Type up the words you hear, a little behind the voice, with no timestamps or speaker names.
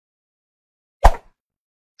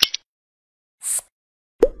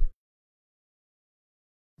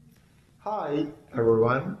Hi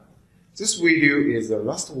everyone, this video is the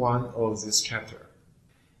last one of this chapter.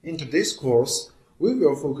 In today's course, we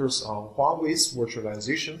will focus on Huawei's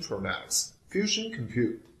virtualization products, Fusion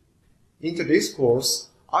Compute. In today's course,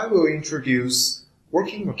 I will introduce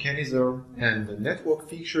working mechanism and the network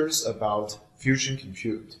features about Fusion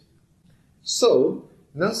Compute. So,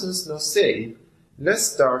 nonsense no say, let's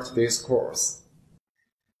start today's course.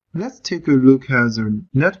 Let's take a look at the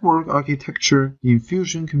network architecture in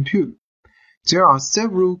Fusion Compute. There are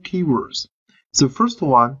several keywords. The first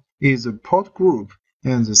one is a port group,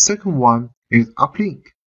 and the second one is uplink.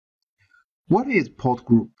 What is port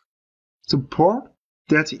group? The port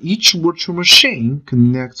that each virtual machine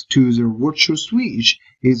connects to the virtual switch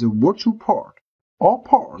is a virtual port. All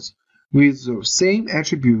ports with the same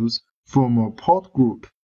attributes form a port group.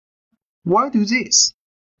 Why do this?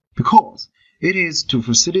 Because it is to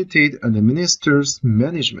facilitate administrators'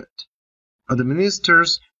 management.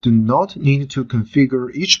 Administrators do not need to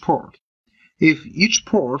configure each port. If each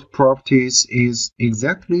port properties is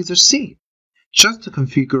exactly the same, just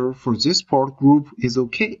configure for this port group is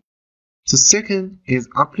okay. The second is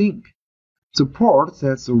uplink. The port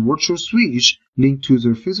that the virtual switch linked to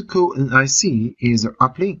the physical NIC is the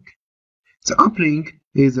uplink. The uplink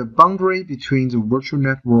is a boundary between the virtual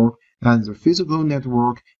network and the physical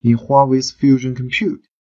network in Huawei's Fusion Compute.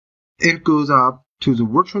 It goes up to the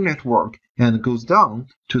virtual network and goes down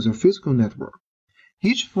to the physical network.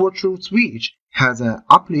 Each virtual switch has an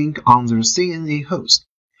uplink on the CNA host.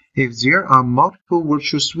 If there are multiple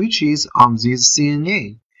virtual switches on this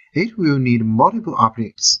CNA, it will need multiple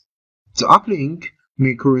uplinks. The uplink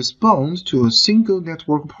may correspond to a single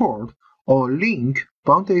network port or a link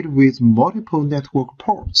bounded with multiple network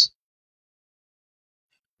ports.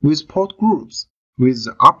 With port groups, with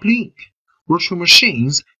the uplink, virtual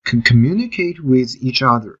machines can communicate with each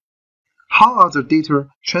other. How are the data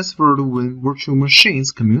transferred when virtual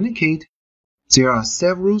machines communicate? There are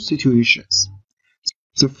several situations.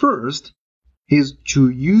 The first is to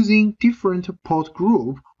using different port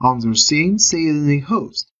group on the same CNA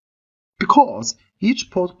host, because each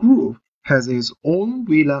port group has its own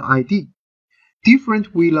VLAN ID.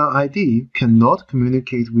 Different VLAN ID cannot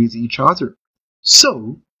communicate with each other.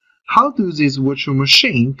 So, how do these virtual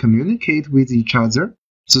machines communicate with each other?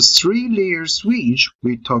 The three-layer switch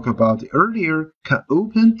we talked about earlier can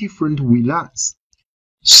open different VLANs.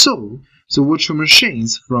 So, the virtual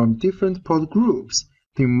machines from different port groups,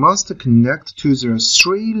 they must connect to the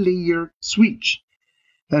three-layer switch.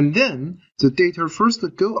 And then, the data first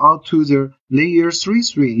go out to the layer 3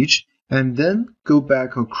 switch and then go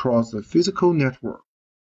back across the physical network.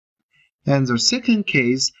 And the second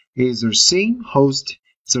case is the same host,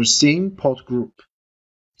 the same port group.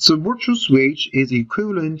 The virtual switch is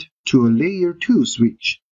equivalent to a layer 2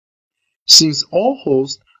 switch. Since all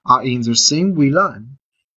hosts are in the same VLAN,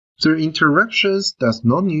 their interactions does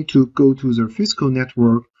not need to go to the physical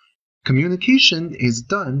network. Communication is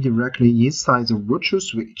done directly inside the virtual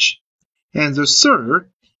switch. And the third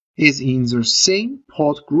is in the same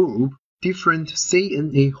port group, different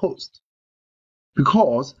CNA hosts.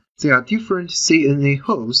 Because they are different CNA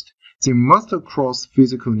hosts, they must cross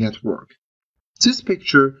physical network. This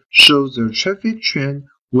picture shows the traffic trend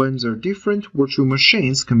when the different virtual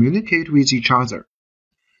machines communicate with each other.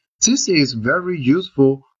 This is very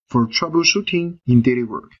useful for troubleshooting in daily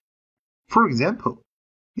work. For example,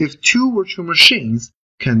 if two virtual machines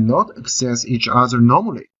cannot access each other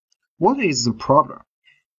normally, what is the problem?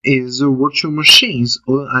 Is the virtual machine's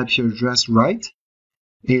own IP address right?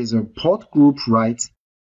 Is the port group right?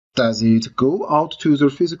 Does it go out to the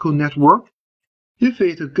physical network? If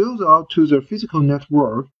it goes out to the physical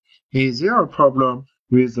network, is there a problem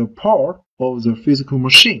with the port of the physical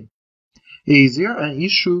machine? Is there an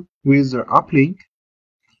issue with the uplink?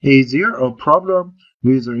 Is there a problem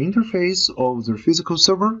with the interface of the physical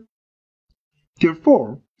server?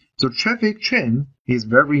 Therefore, the traffic trend is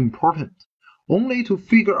very important. Only to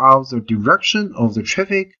figure out the direction of the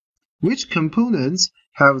traffic, which components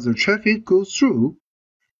have the traffic go through,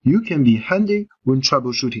 you can be handy when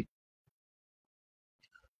troubleshooting.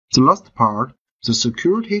 The last part, the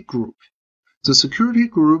security group. The security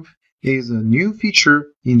group is a new feature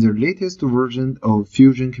in the latest version of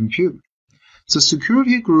Fusion Compute. The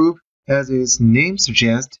security group, as its name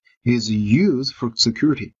suggests, is used for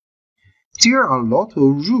security. There are a lot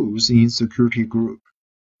of rules in security group,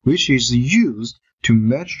 which is used to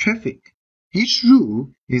match traffic. Each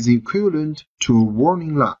rule is equivalent to a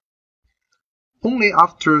warning line. Only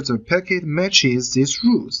after the packet matches these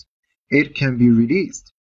rules, it can be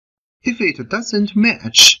released. If it doesn't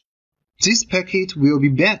match, this packet will be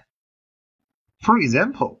banned. For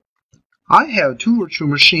example, I have two virtual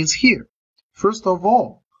machines here. First of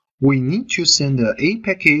all, we need to send a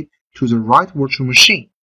packet to the right virtual machine,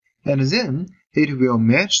 and then it will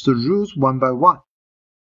match the rules one by one.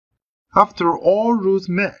 After all rules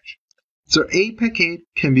match, the A packet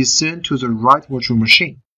can be sent to the right virtual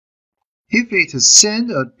machine. If it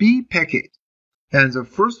sends a B packet and the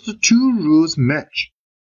first two rules match,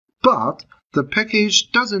 but the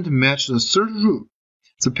package doesn't match the third rule,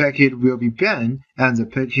 the packet will be banned and the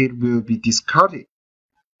packet will be discarded.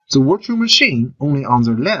 The virtual machine only on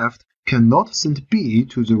the left cannot send B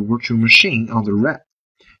to the virtual machine on the right.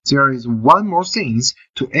 There is one more thing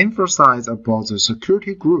to emphasize about the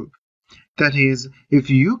security group. That is, if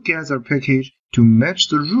you get the package to match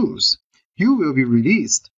the rules, you will be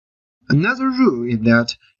released. Another rule is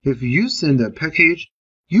that if you send a package,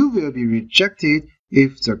 you will be rejected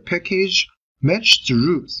if the package matches the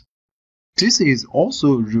rules. This is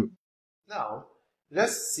also a rule. Now,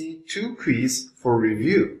 let's see two quizzes for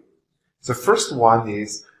review. The first one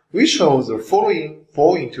is, which of the following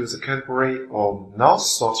fall into the category of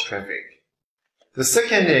north-south traffic? The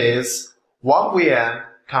second is, one VM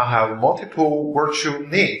can have multiple virtual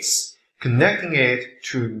NICs, connecting it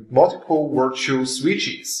to multiple virtual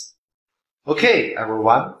switches. Okay,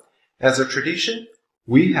 everyone, as a tradition,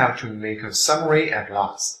 we have to make a summary at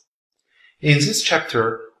last. In this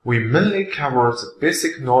chapter, we mainly cover the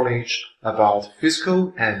basic knowledge about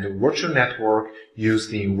physical and virtual network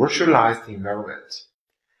used in virtualized environment.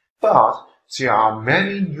 But there are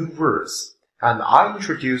many new words, and I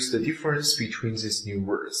introduced the difference between these new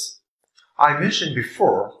words. I mentioned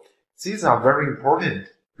before, these are very important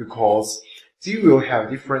because they will have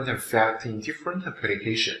different effects in different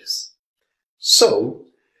applications. So,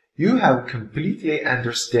 you have completely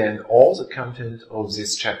understand all the content of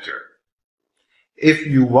this chapter. If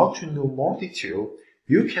you want to know more detail,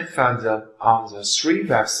 you can find them on the 3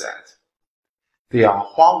 websites. They are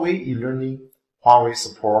Huawei e-learning, Huawei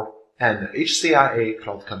support, and HCIA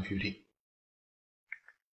cloud computing.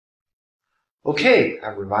 Okay,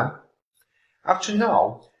 everyone. Up to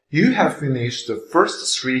now, you have finished the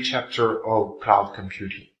first 3 chapters of cloud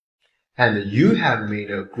computing, and you have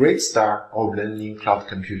made a great start of learning cloud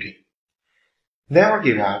computing. Never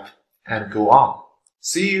give up and go on.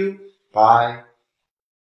 See you. Bye.